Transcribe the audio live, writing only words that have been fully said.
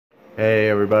Hey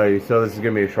everybody, so this is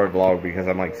going to be a short vlog because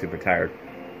I'm like super tired.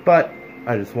 But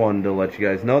I just wanted to let you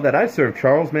guys know that I served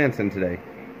Charles Manson today.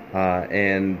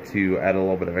 And to add a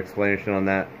little bit of explanation on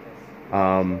that,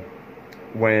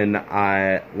 when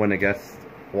a guest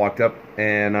walked up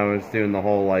and I was doing the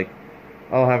whole like,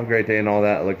 oh, have a great day and all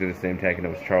that, I looked at his name tag and it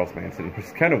was Charles Manson. It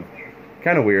was kind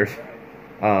of weird.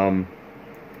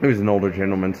 He was an older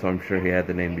gentleman, so I'm sure he had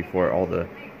the name before all the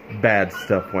bad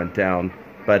stuff went down.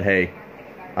 But hey,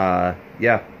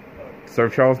 yeah,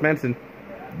 serve Charles Manson.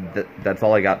 That's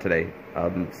all I got today.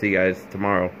 See you guys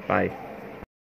tomorrow. Bye.